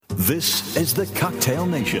This is the Cocktail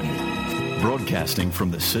Nation, broadcasting from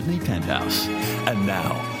the Sydney Penthouse. And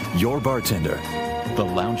now, your bartender, the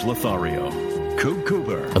Lounge Lothario, Coop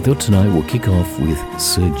Cooper. I thought tonight we'll kick off with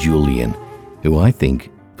Sir Julian, who I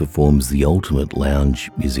think performs the ultimate lounge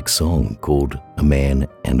music song called A Man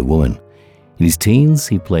and a Woman. In his teens,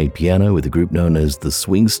 he played piano with a group known as the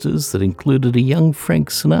Swingsters that included a young Frank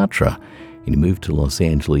Sinatra. And he moved to Los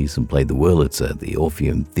Angeles and played the Wurlitzer, the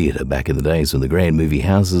Orpheum Theatre, back in the days when the grand movie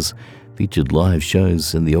houses featured live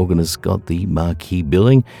shows and the organist got the marquee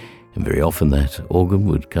billing. And very often that organ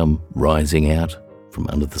would come rising out from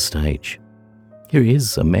under the stage. Here he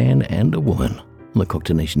is, A Man and a Woman, on the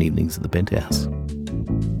Cocktail Nation evenings at the Penthouse.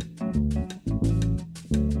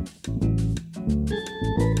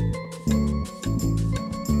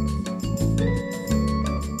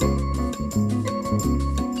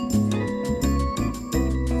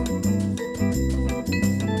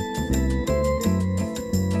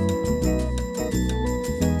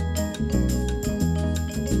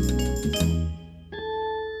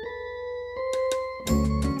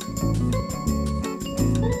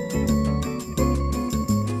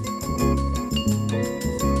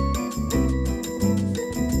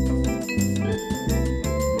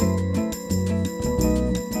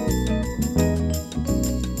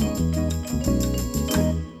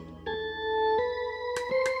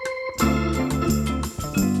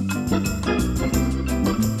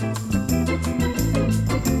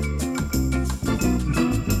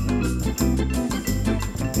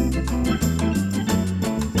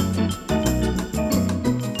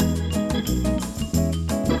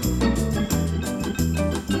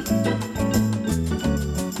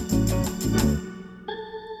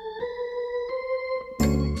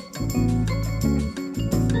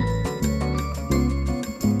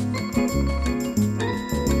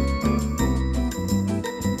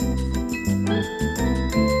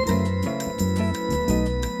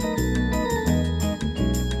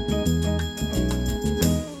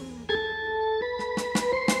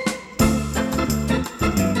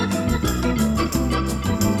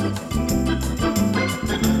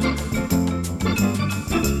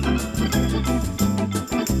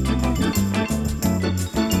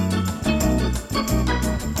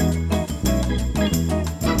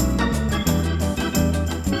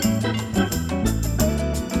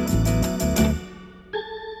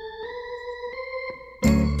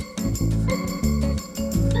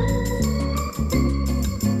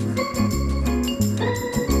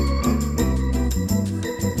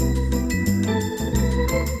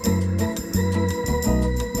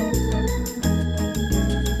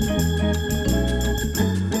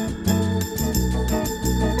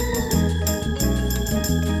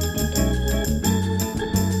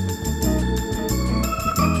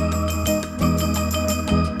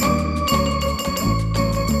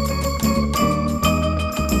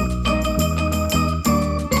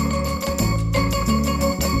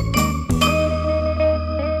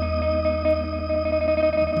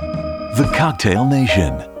 The Cocktail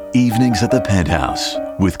Nation, evenings at the Penthouse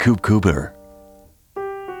with Coop Cooper.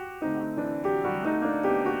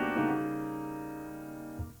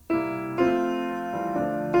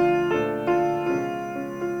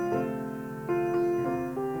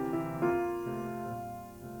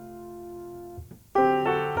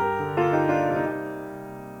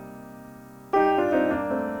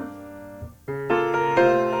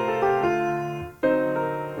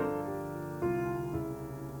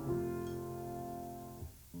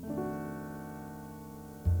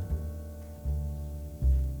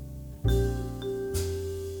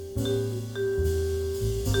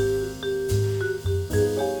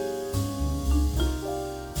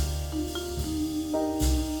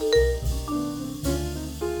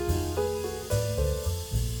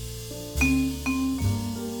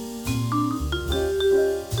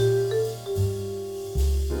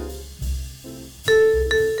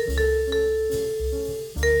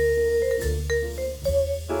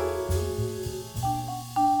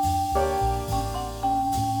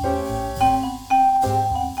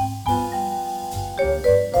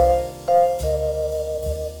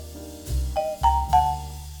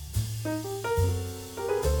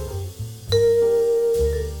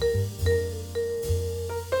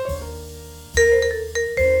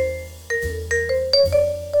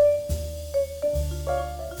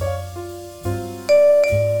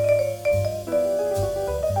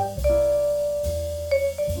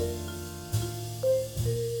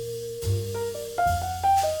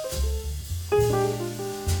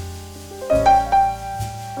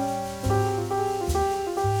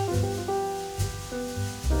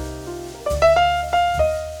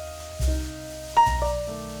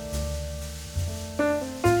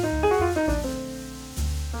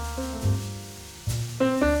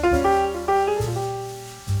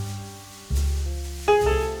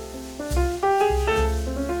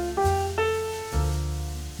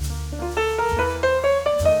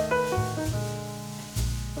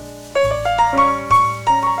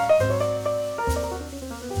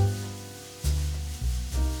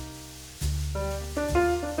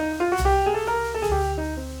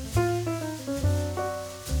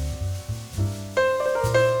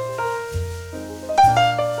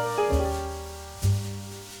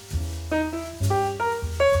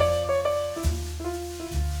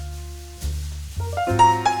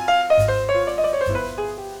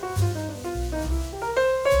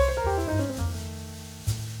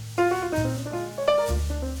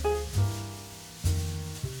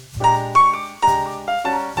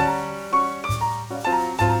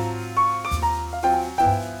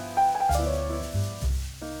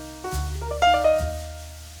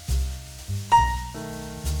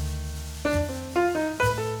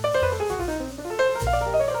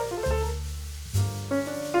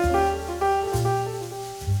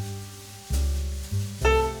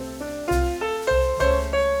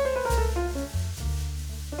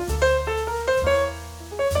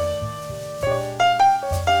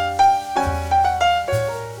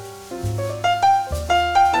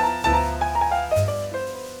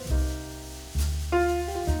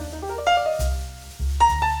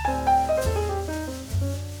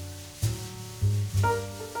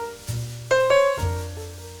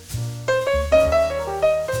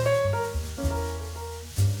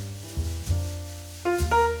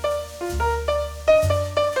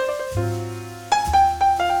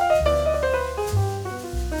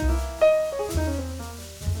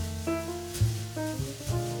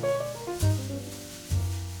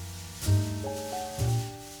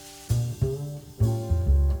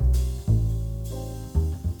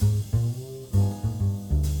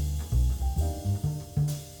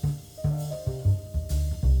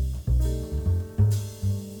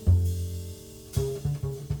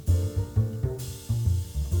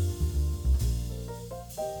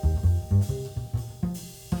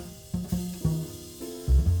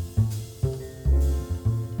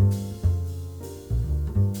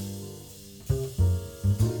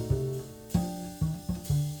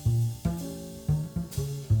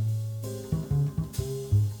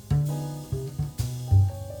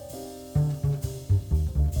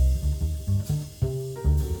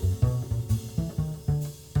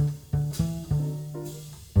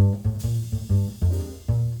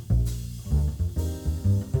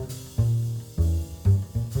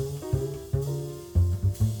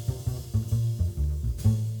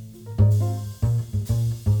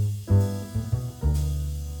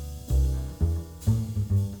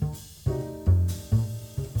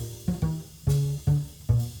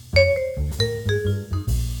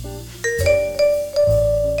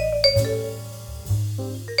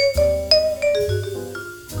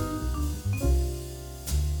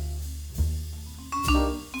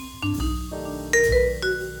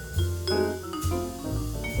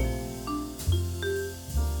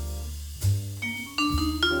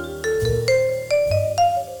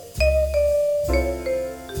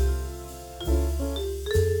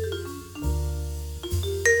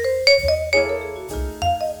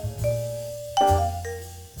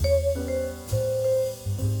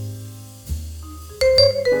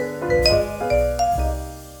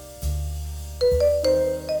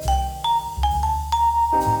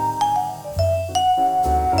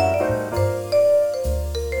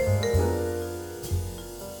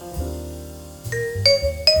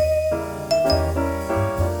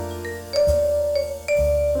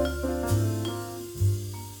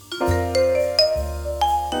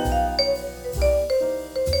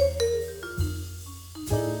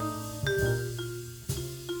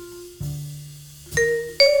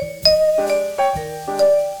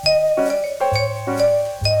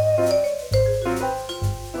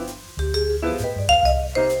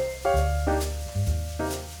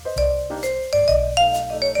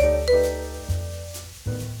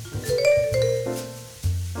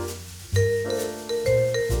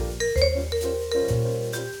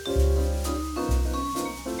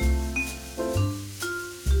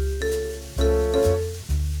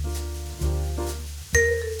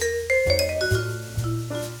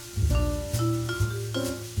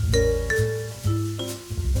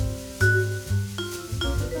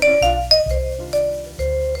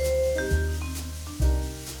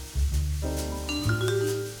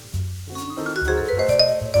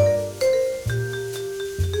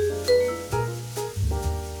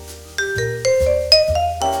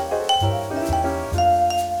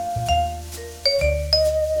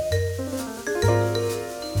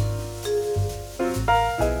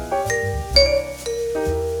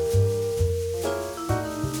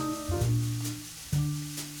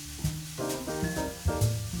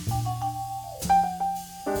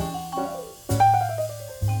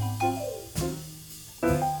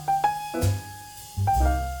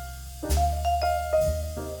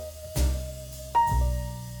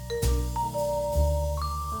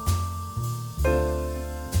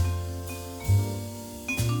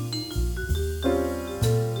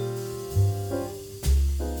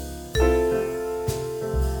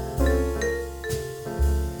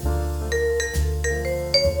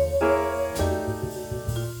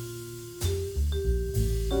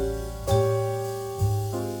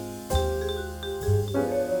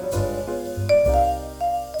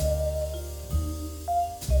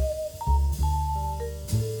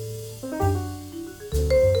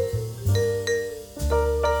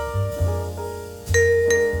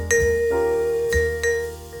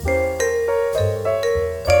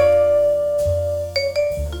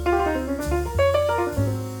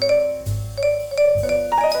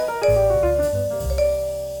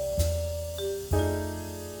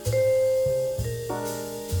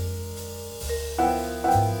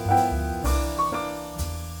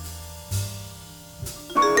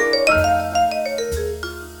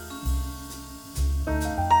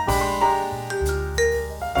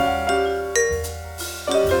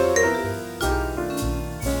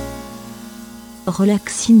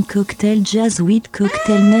 Relaxing Cocktail Jazz with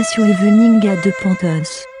Cocktail Nation Evening at the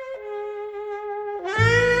Penthouse.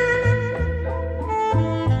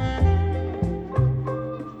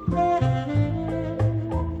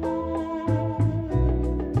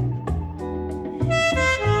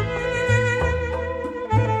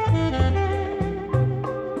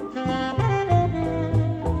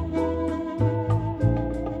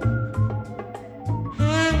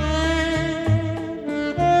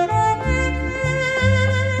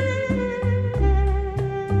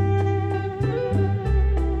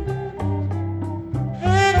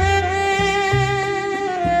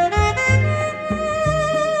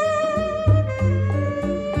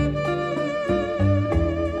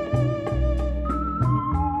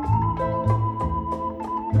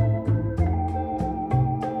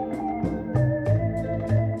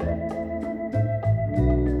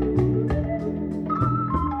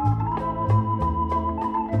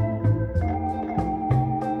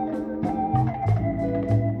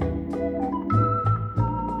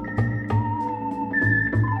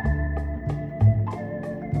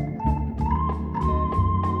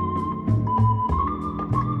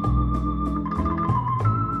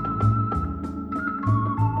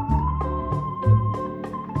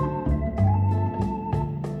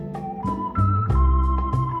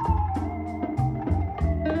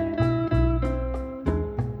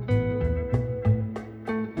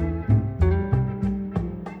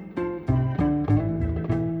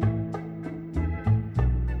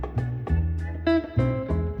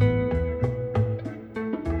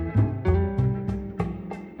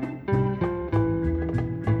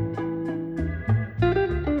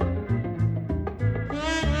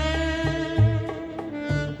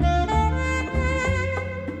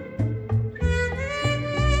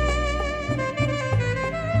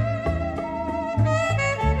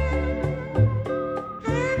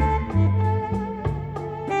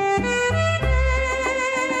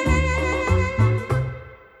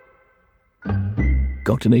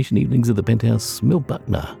 Nation Evenings at the Penthouse, Mel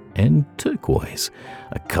Buckner and Turquoise,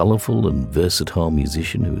 a colourful and versatile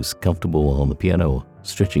musician who is comfortable on the piano or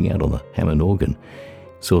stretching out on the Hammond organ.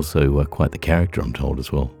 He's also quite the character, I'm told,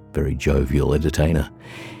 as well. Very jovial entertainer.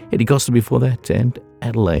 Eddie Costa before that, and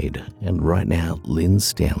Adelaide. And right now, Lynn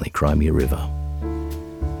Stanley, Cry Me a River.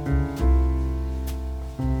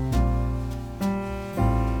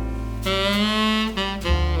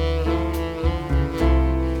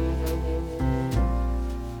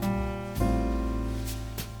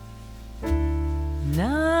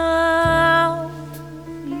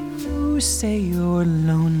 Say you're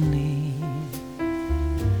lonely,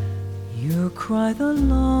 you cry the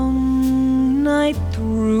long night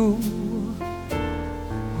through.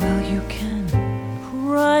 Well, you can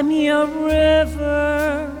cry me a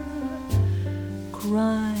river,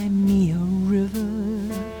 cry me a river.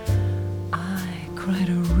 I cried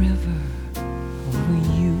a river over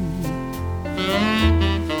you.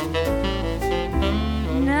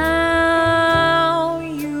 Now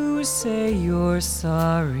you say you're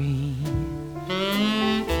sorry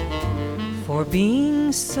for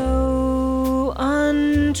being so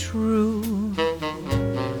untrue.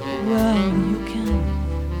 Well, you can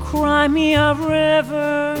cry me a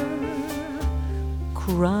river,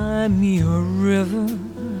 cry me a river.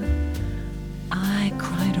 I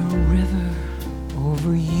cried a river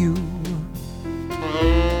over you.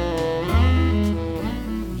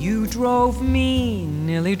 You drove me,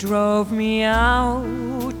 nearly drove me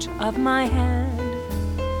out of my head.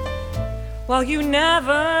 Well, you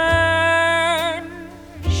never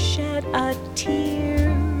shed a tear.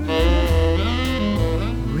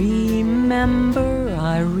 Remember,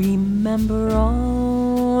 I remember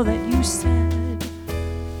all that you said.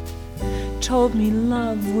 Told me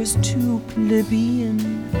love was too plebeian.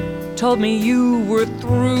 Told me you were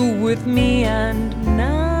through with me, and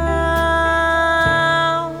now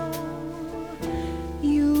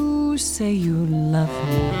you say you love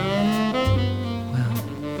me. Well,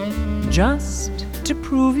 just to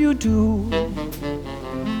prove you do,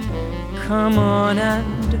 come on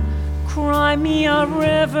and cry me a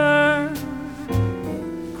river,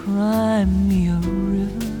 cry me a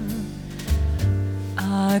river.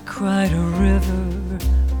 I cried a river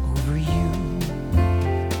over you.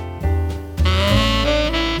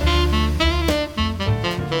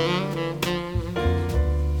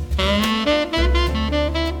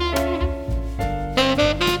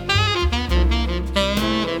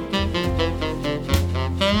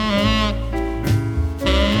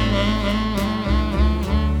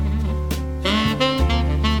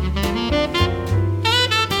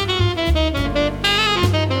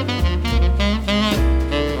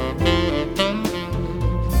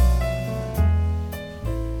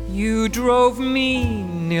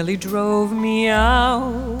 nearly drove me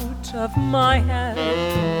out of my head.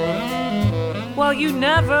 Well, you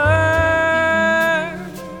never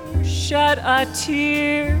shed a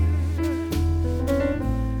tear.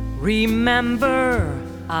 Remember,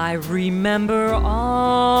 I remember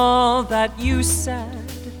all that you said.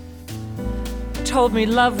 Told me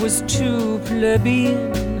love was too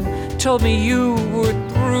plebeian. Told me you were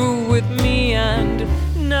through with me, and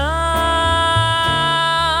now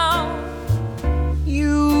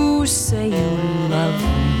you say you love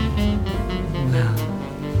me. Well,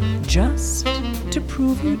 just to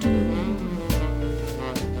prove you do,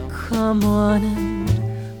 come on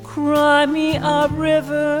and cry me a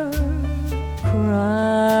river.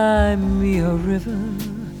 Cry me a river.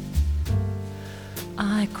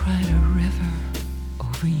 I cried a river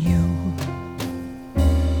over you.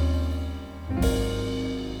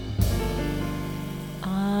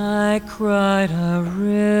 I cried a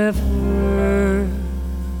river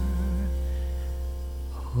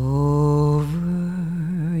over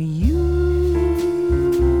you.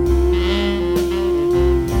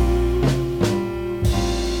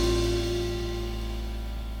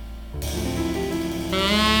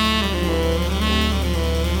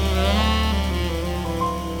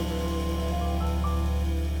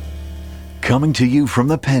 Coming to you from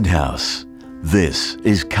the Penthouse, this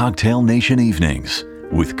is Cocktail Nation Evenings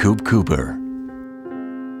with Coop Cooper.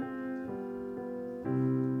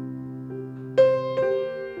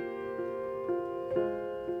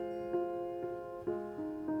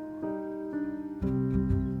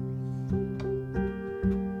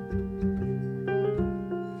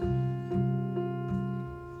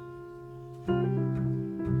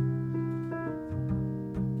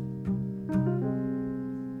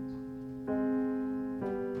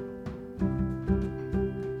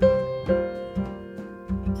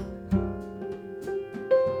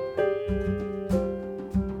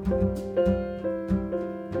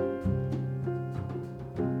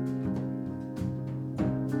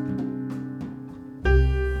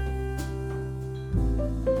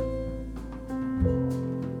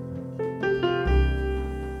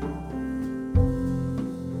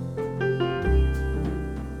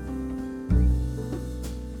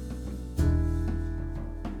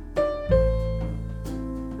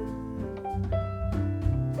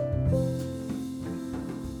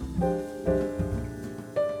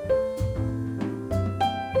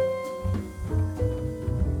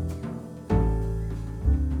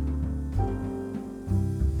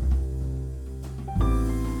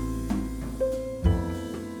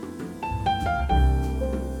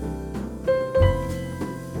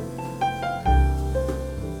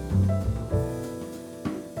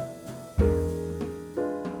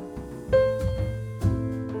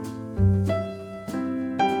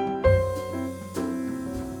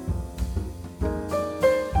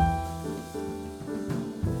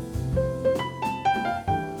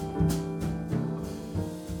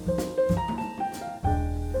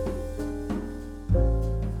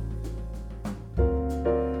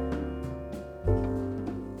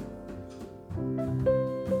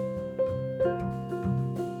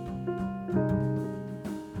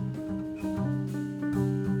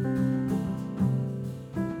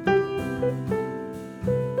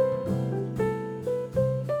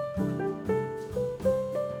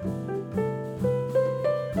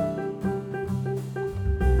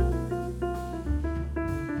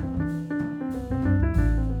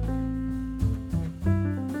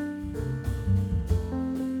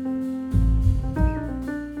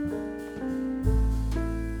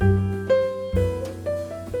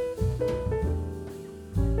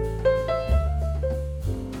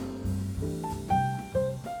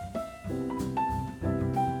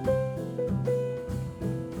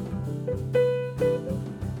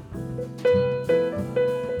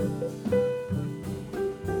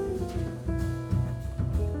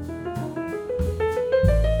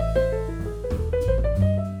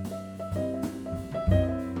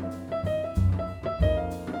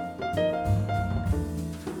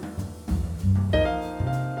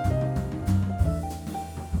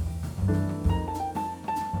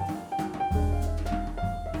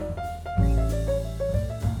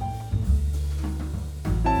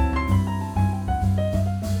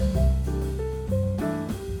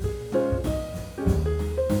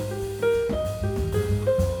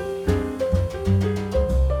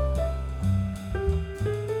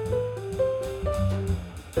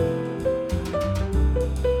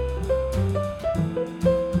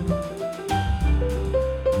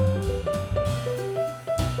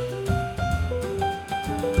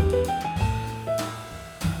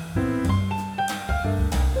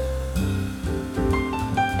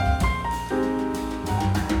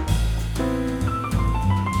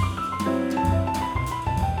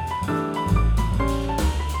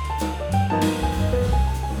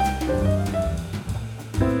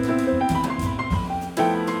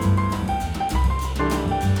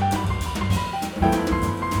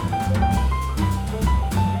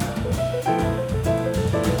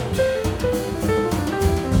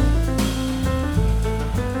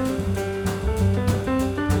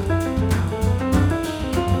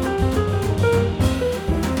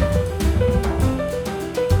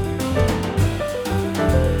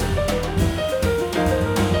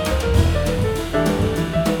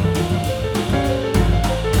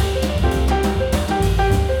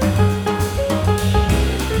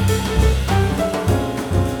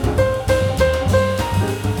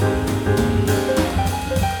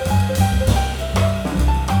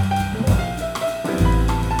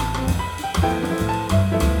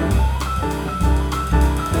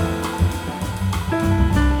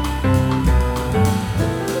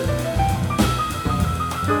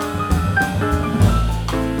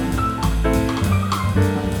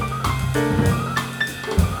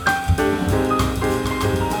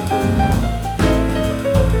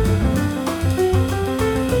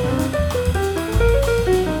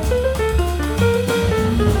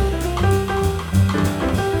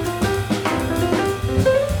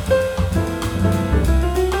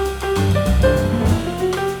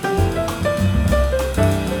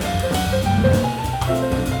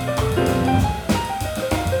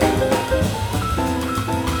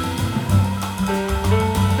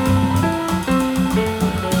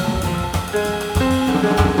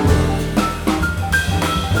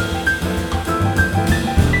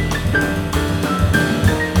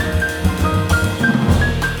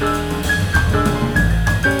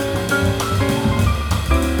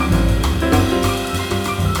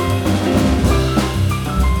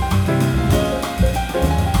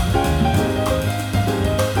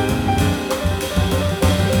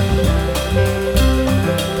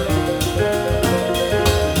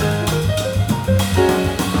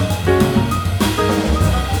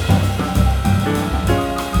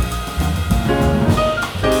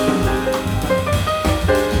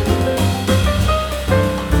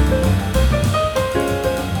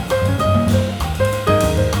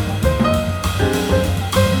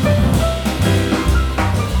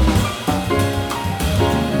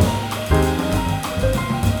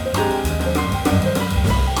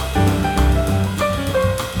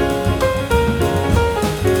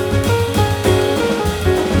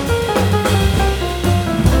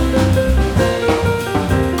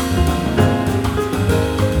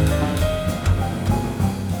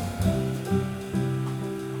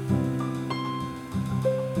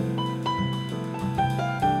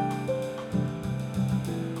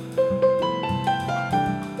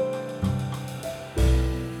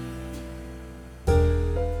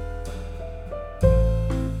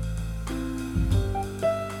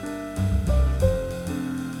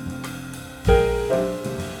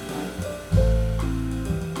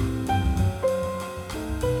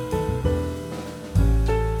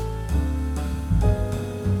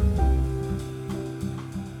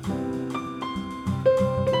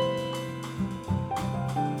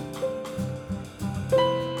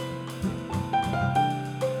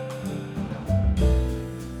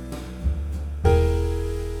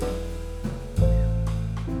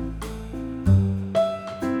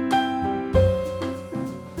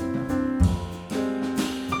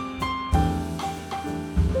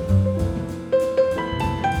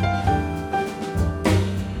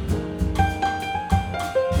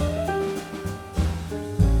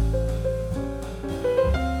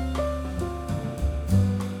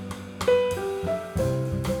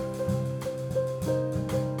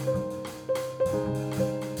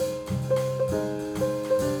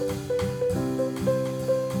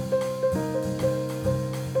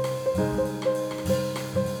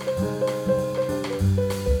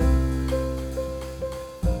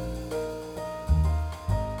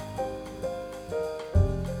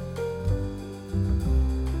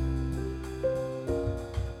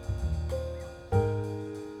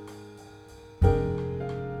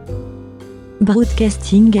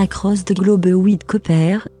 broadcasting across the globe with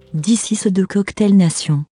Copper. This is the Cocktail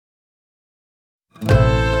Nation.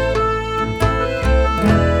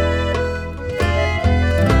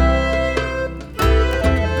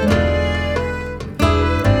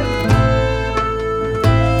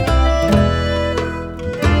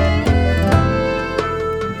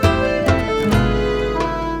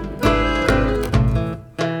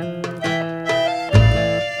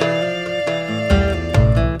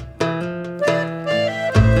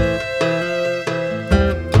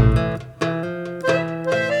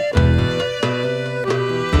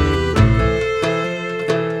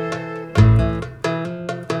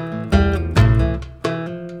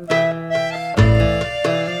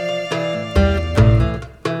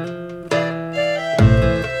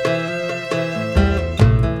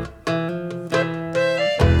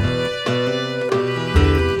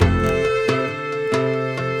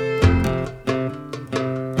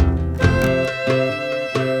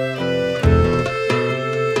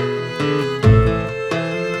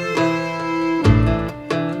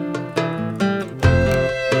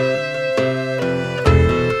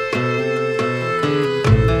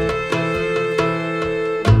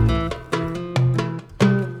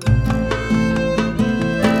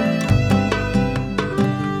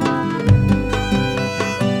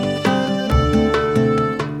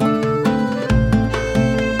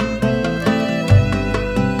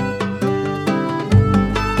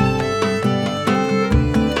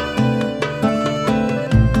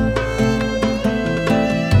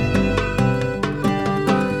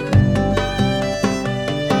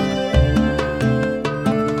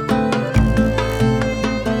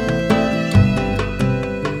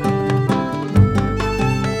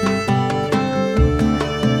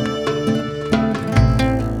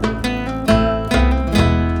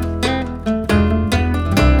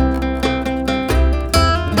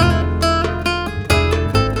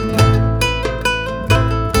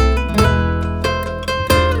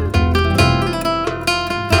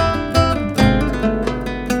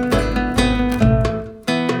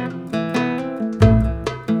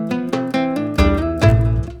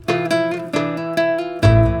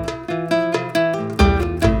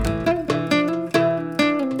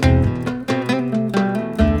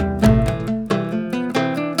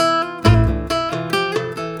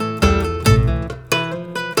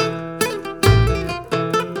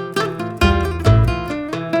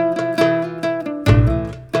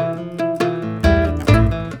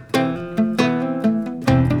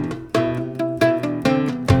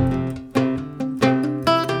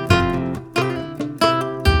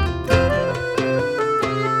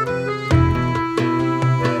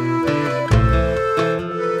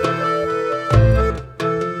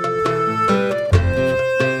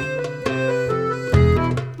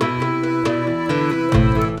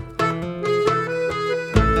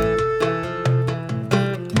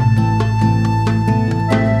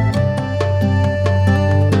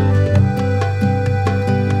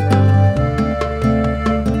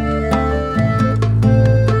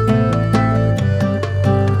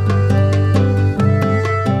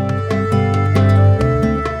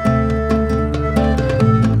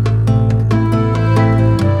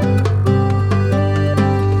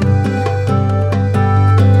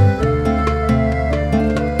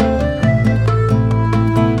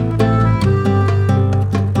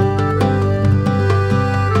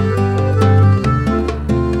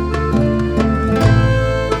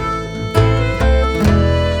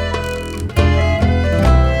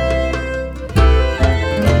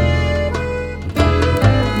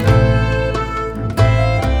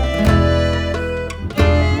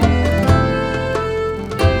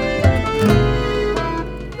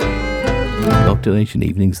 Cocktail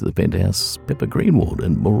Evenings at the Penthouse, Pepper Greenwald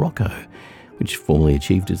and Morocco, which formally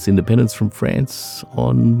achieved its independence from France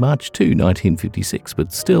on March 2, 1956,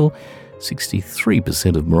 but still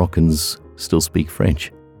 63% of Moroccans still speak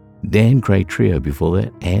French. Dan Craig Trio before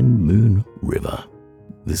that, and Moon River.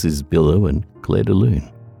 This is Billow and Claire de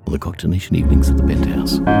Lune on the Cocktail Evenings at the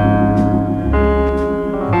Penthouse.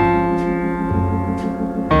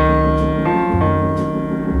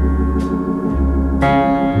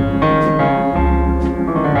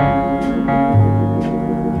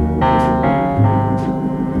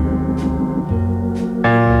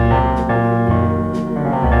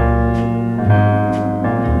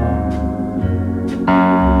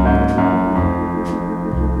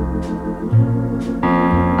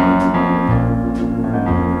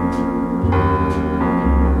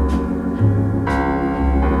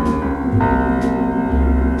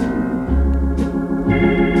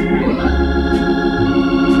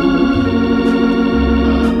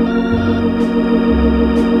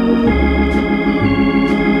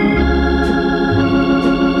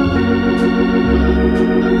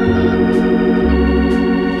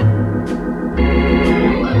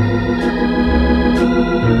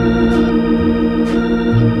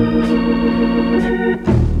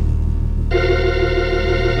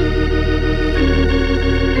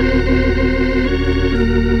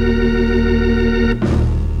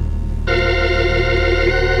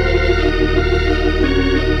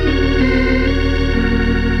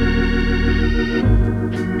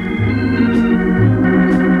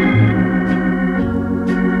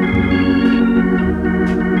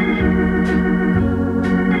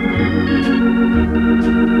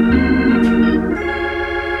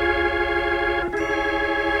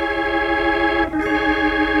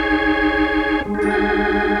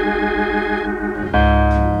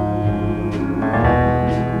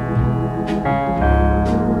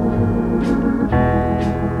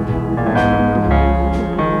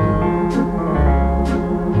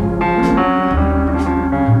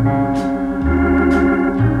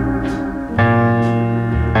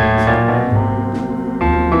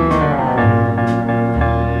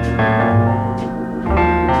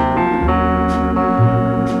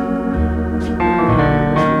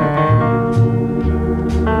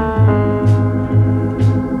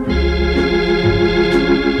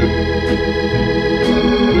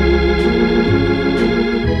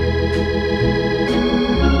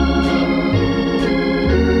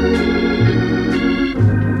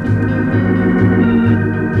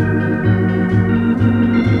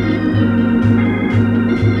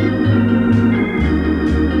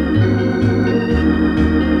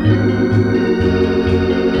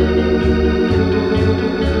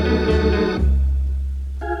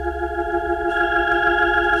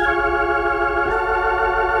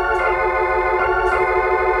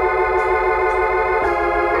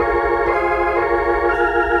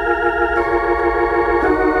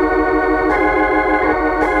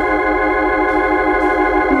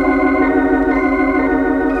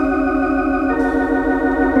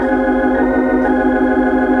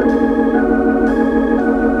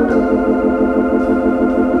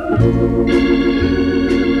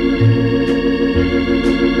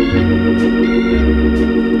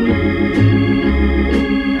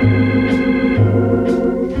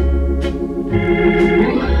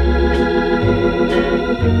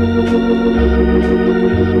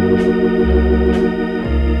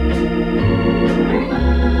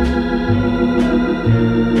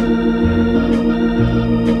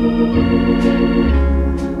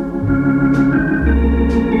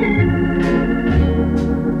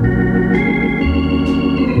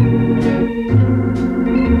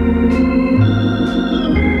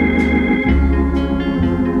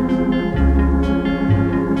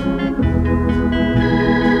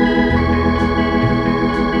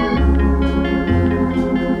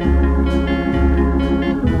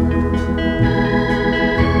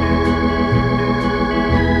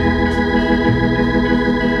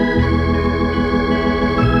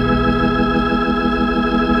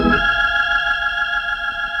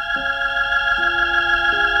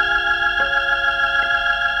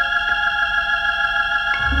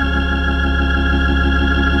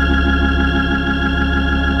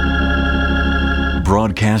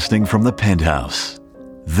 Broadcasting from the Penthouse,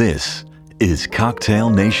 this is Cocktail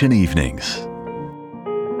Nation Evenings.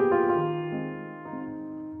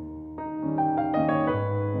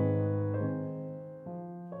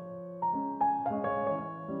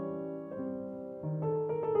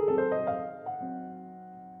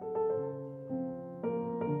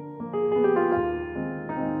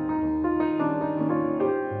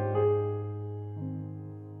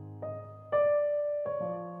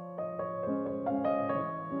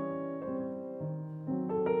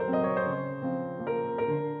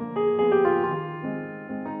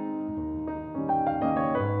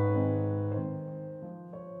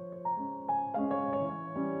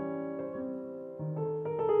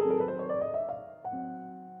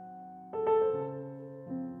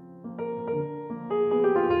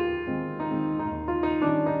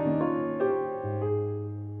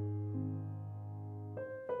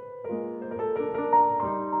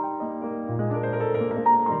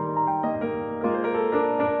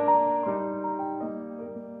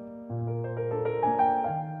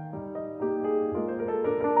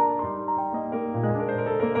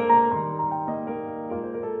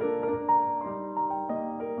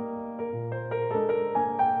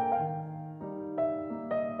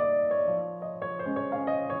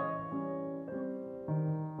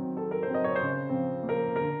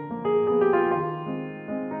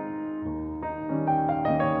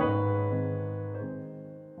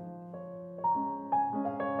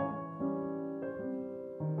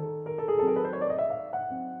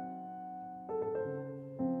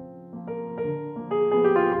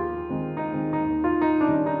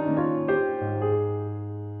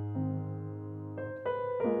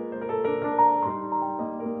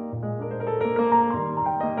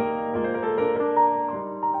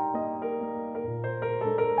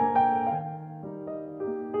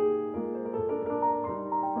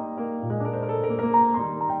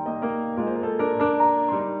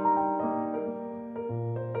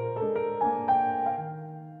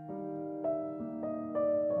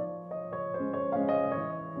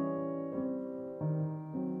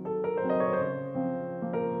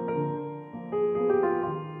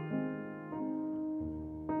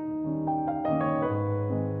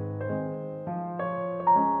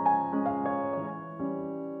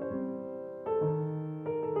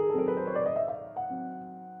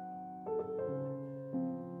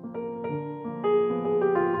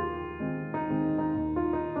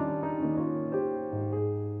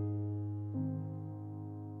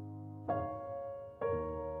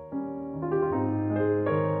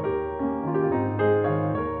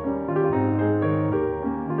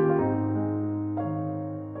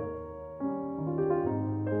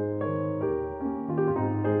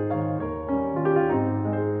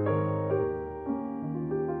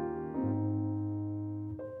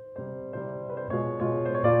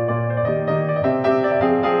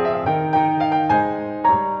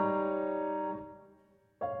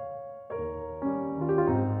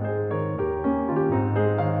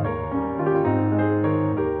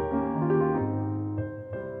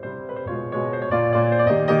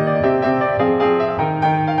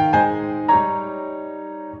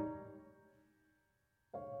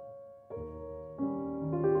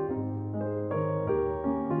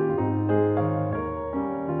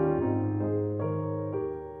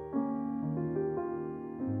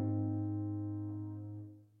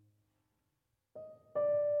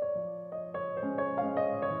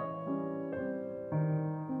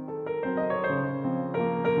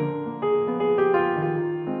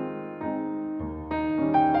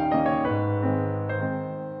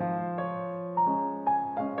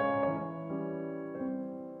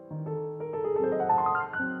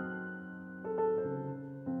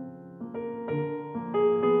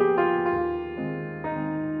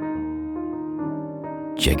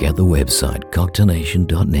 Check out the website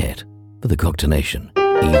cocktailnation.net for the Cocktail Nation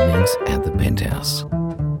Evenings at the Penthouse.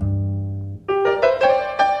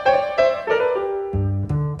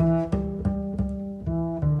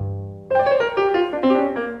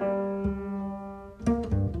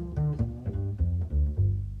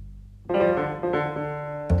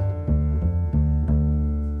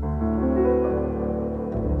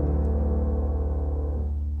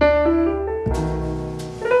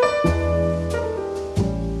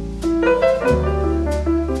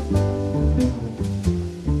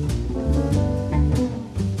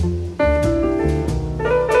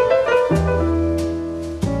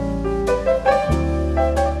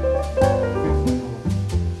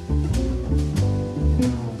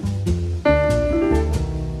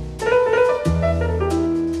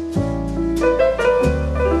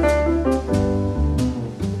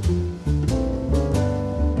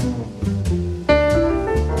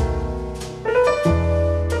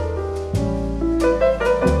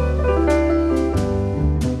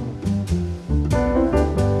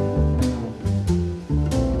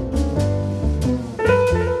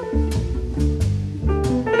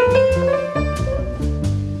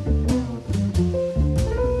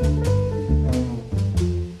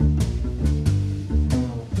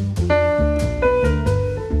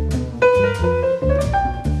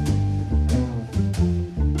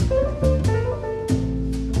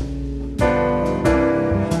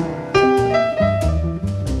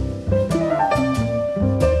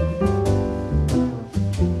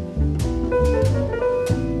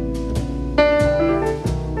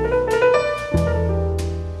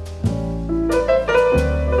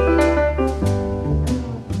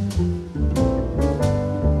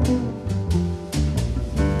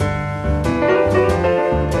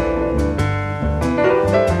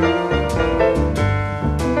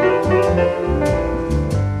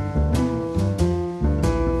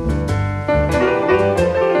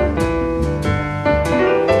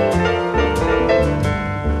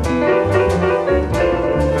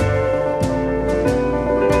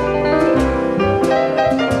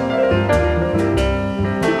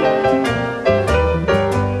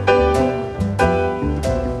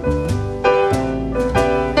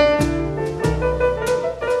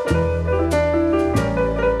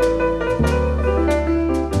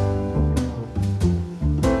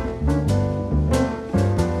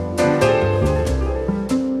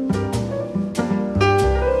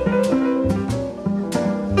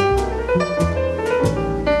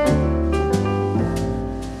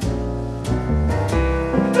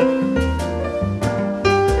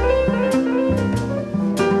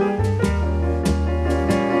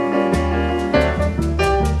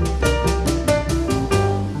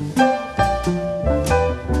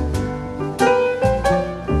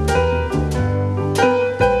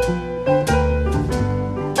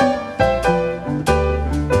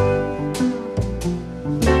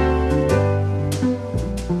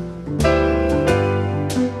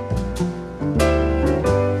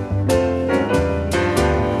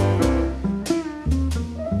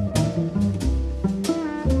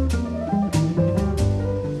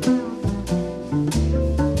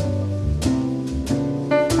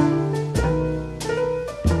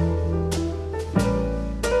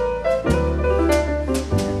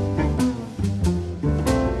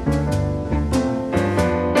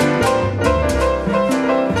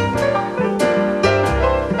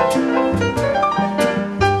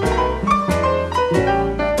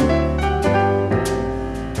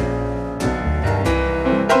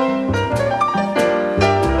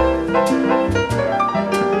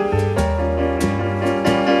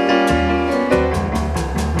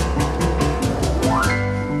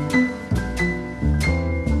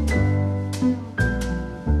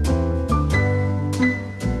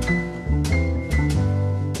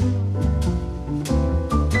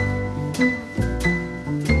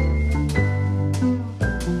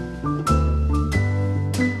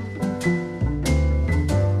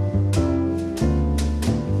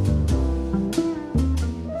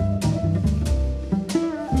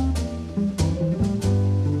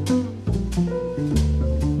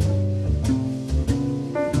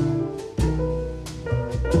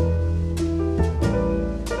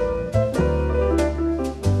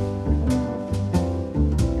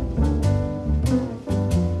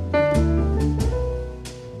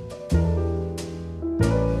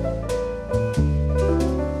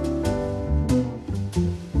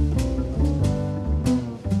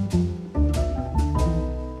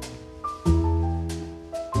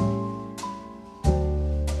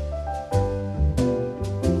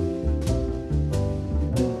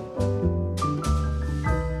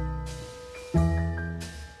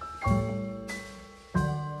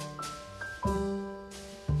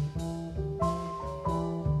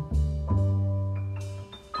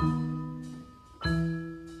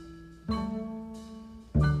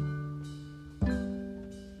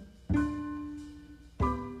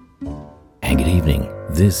 and good evening.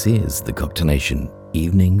 This is the Cocktailnation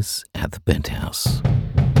Evenings at the Penthouse.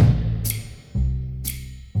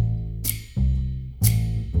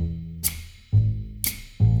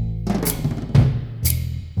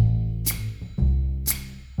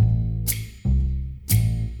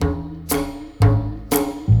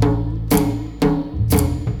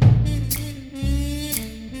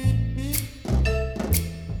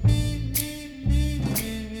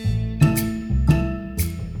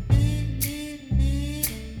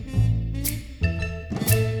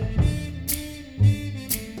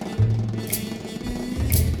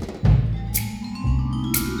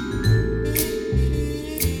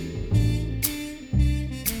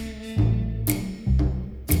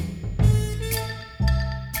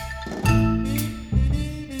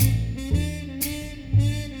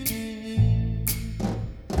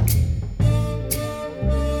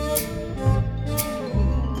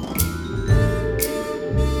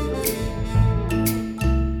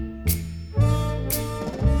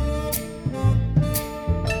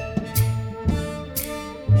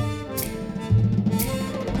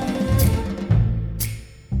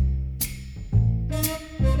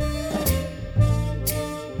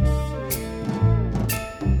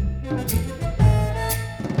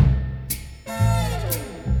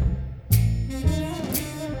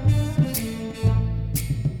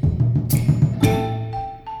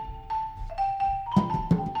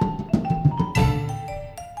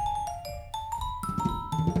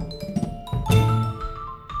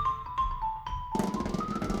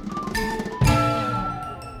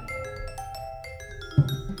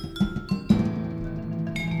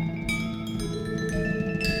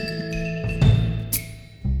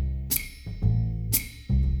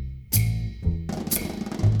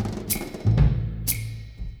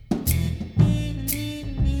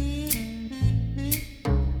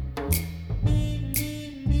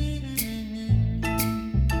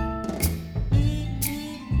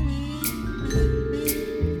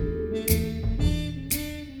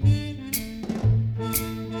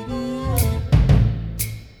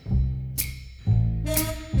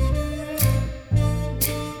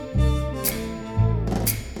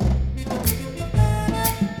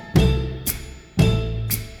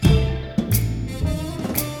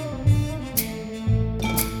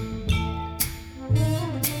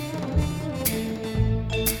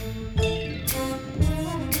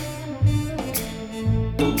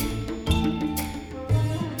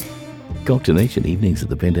 Cocktailnation Evenings at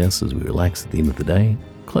the Penthouse as we relax at the end of the day,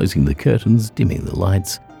 closing the curtains, dimming the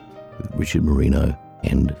lights, with Richard Marino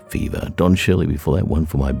and Fever. Don Shirley before that, One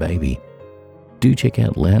for My Baby. Do check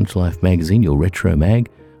out Lounge Life magazine, your retro mag.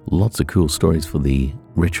 Lots of cool stories for the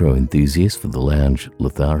retro enthusiasts, for the lounge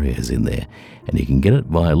Lotharios in there. And you can get it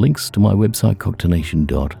via links to my website,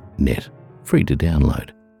 cocktailnation.net. Free to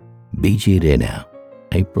download. BG Adair now.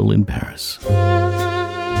 April in Paris.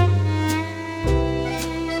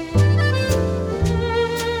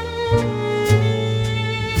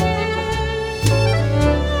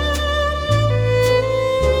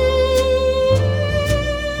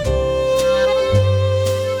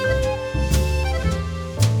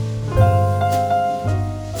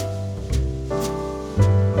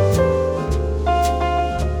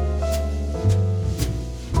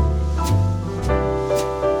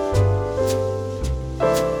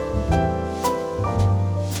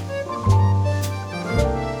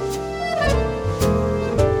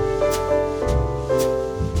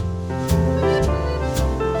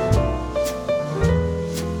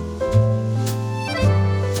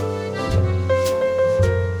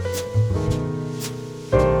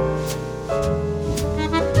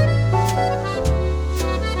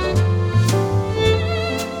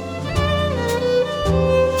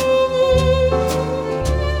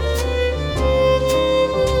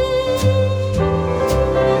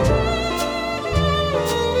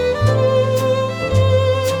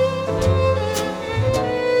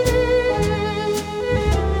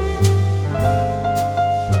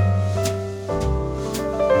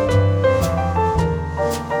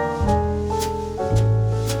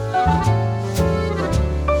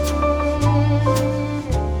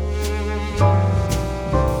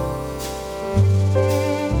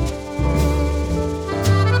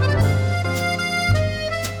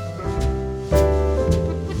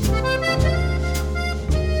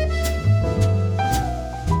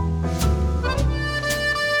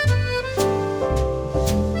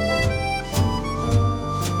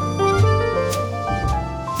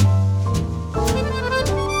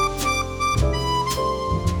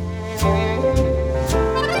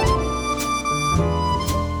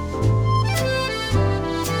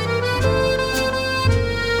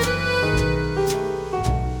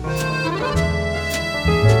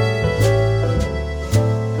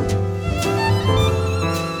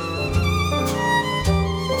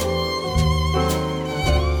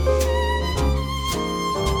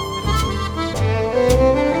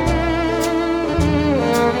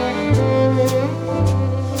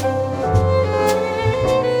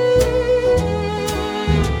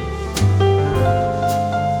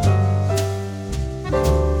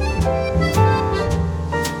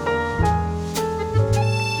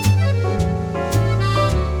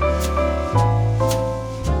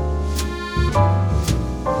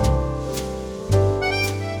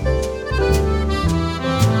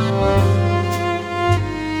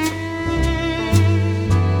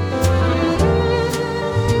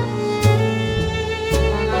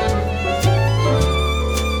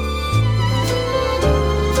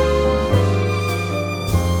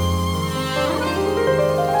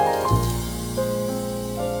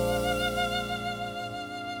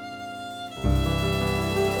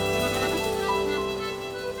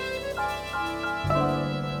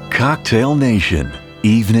 Cocktail Nation,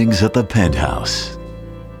 evenings at the Penthouse.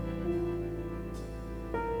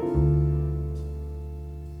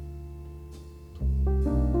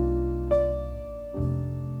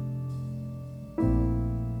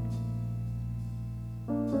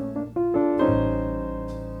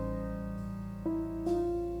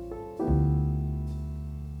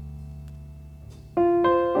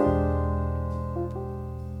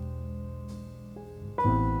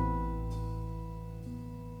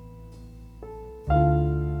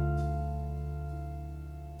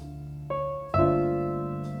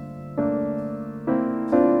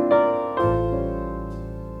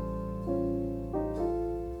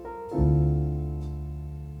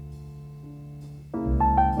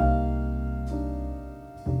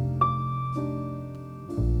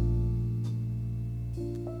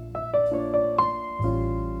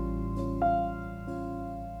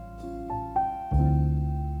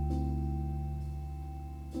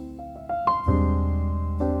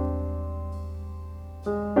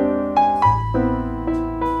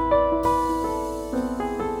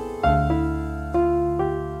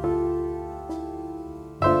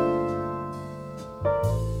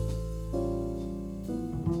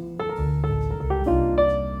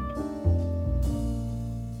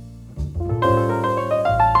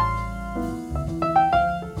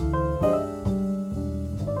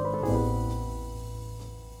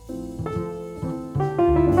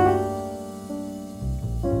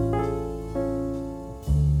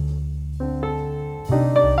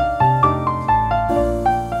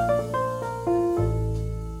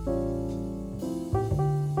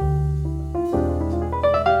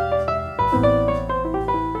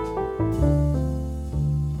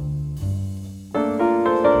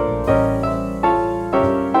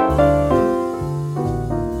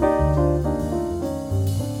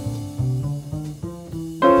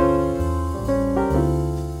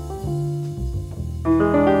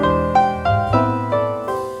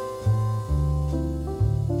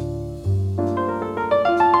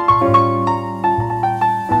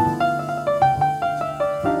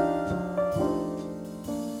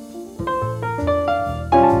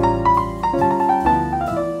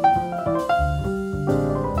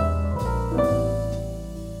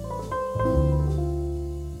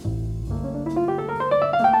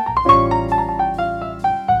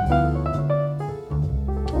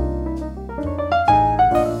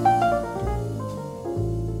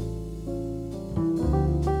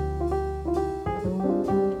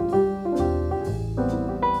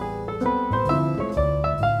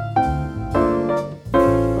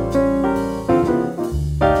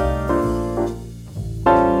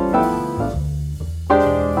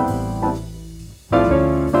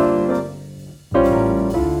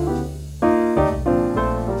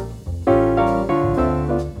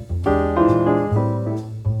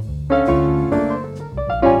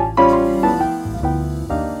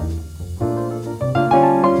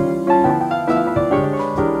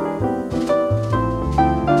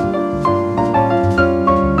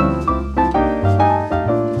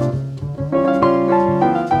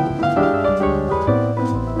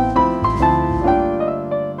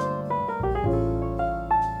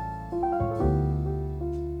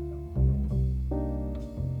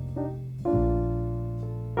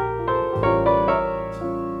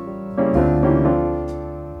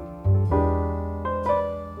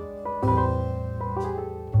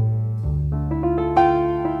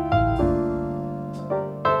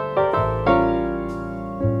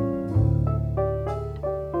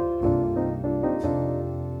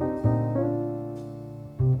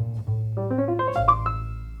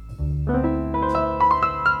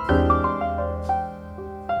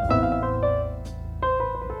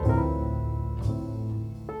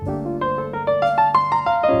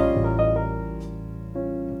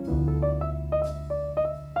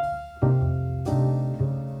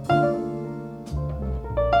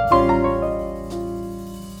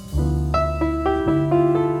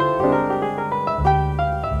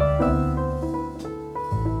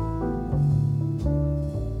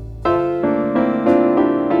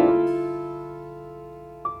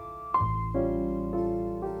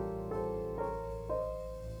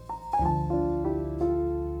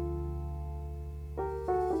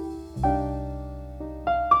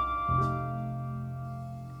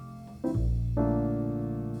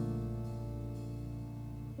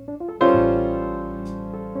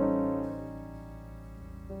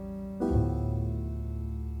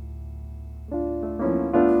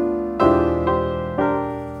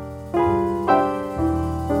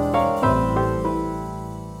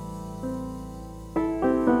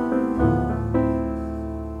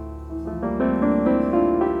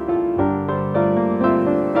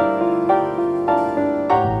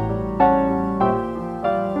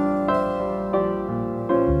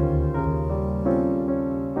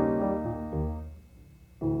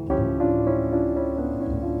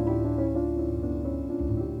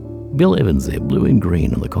 Bill Evans there, Blue and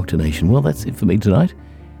Green on the Cocktail Nation. Well, that's it for me tonight.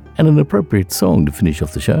 And an appropriate song to finish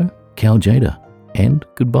off the show, Cal Jada, and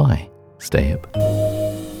Goodbye. Stay up.